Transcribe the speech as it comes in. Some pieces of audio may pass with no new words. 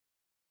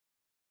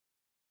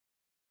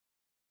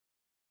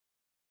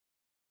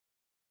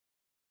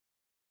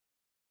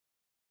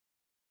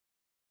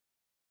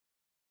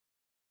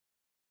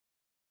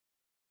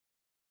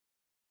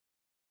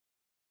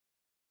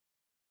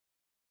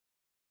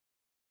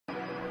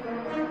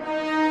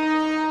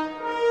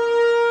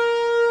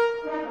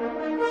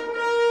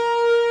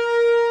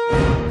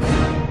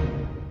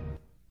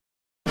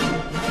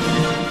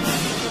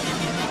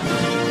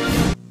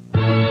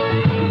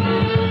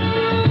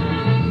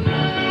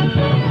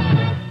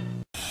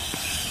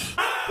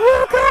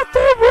Look at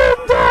the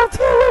window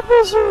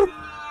television!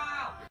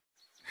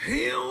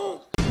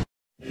 Hell!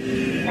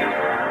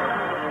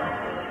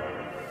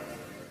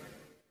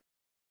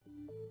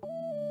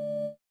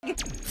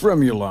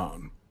 From your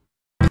lawn.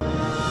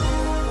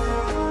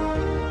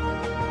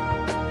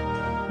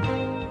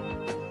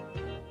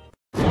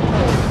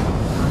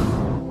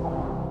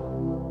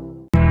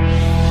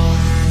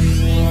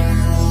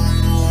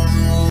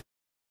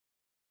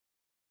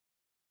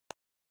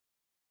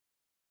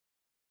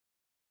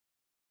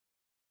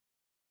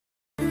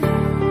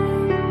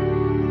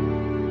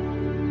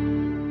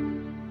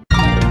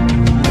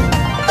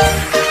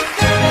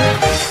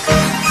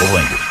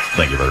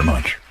 Thank you very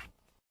much.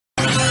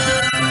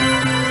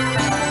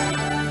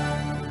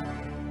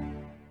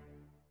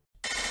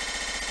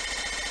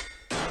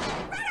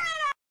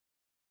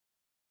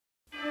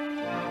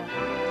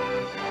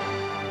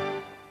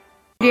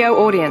 Video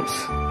audience.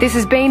 This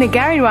has been a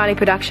Gary Riley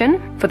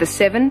production for the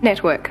 7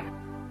 Network.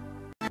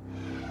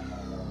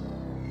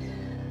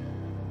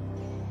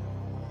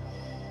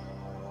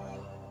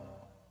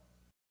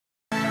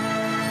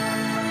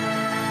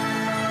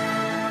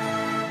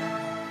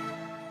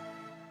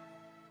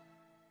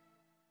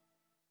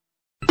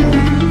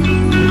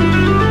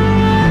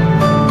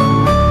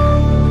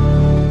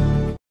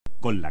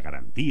 Con la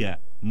garantía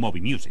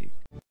Movimusic.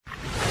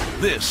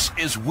 This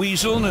is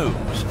Weasel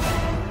News.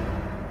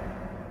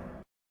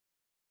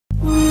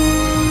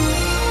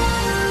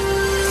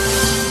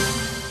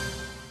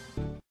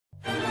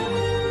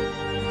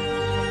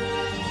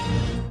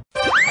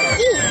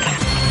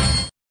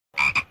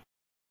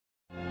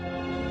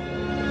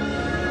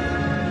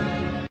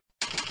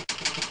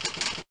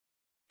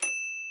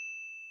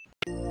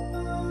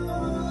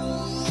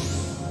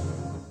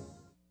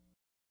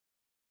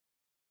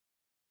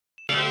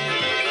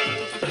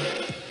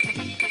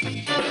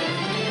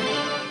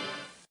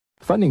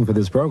 Funding for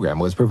this program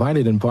was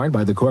provided in part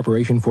by the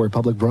Corporation for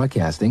Public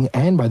Broadcasting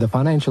and by the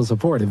financial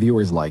support of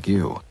viewers like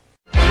you.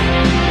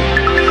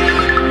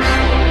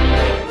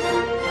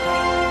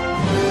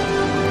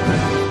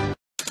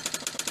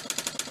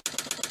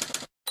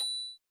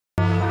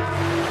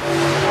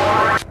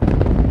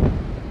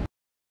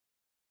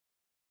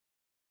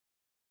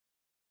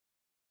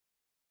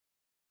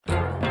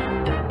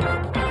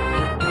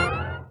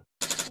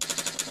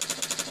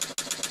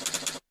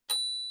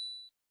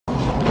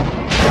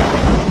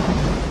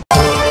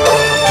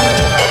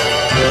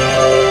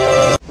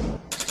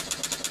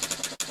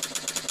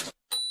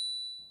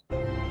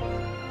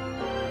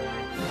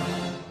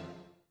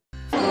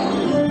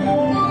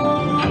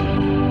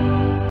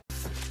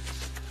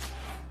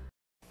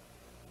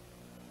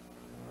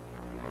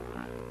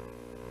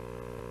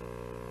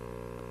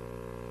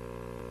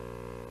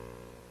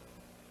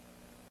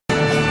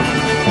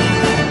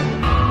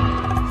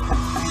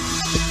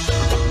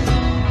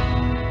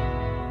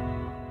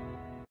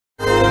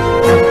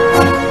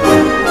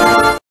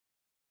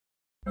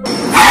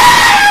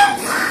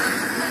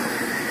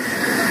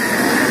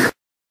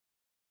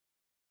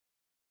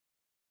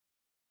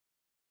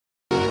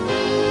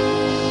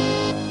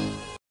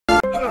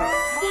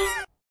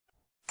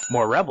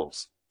 More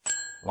rebels.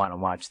 Want to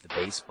watch the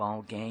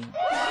baseball game?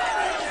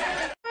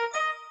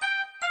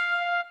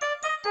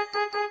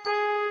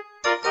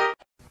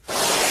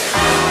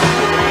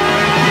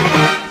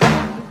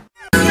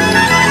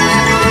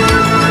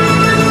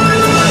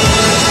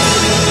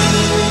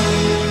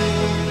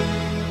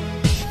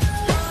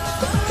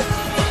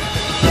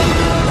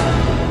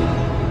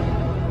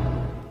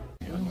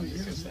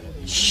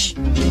 Shh.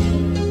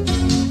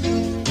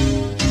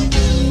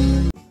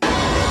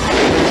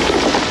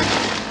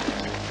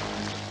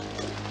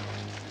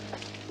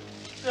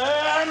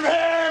 Damn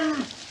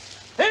him!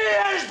 He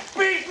has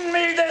beaten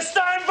me this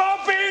time,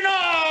 Bobino!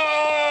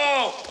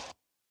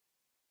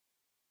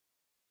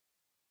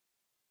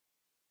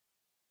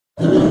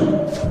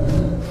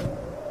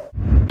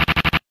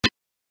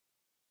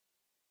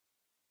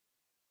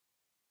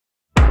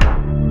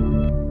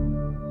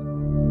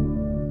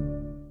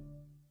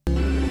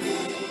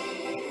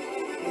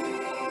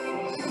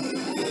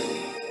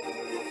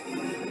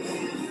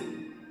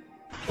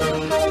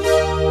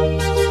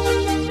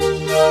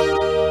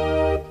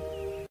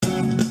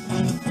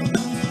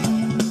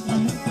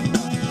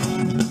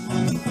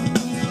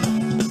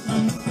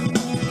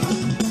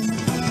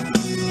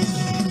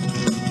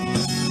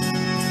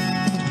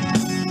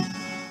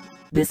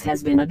 This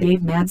has been a Dave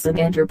Madsen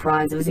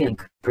Enterprises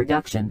Inc.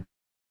 production.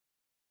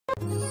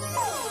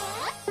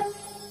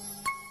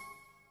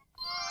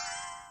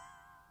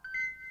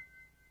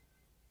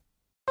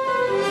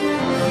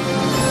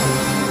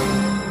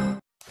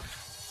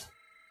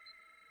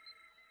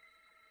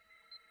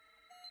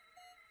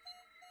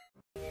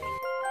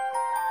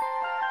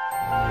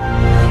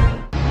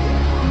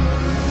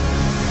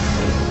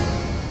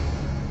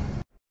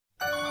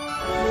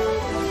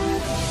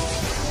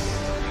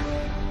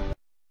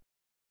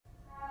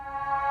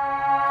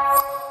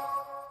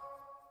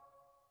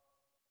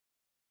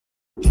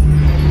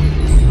 You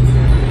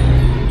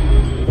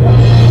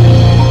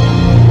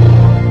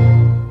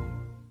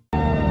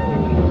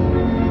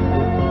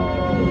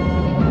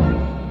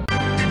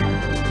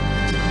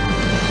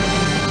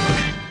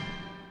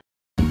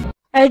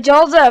Hey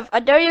Joseph, I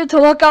dare you to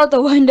look out the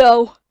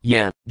window.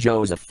 Yeah,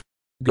 Joseph.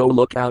 Go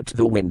look out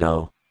the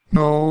window.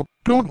 No,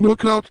 don't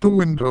look out the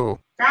window.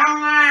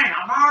 Caroline,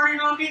 I'm already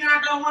looking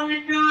at the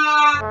window.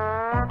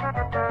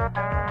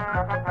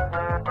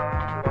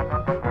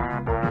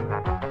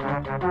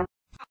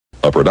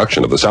 A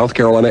production of the South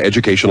Carolina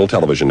Educational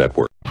Television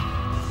Network.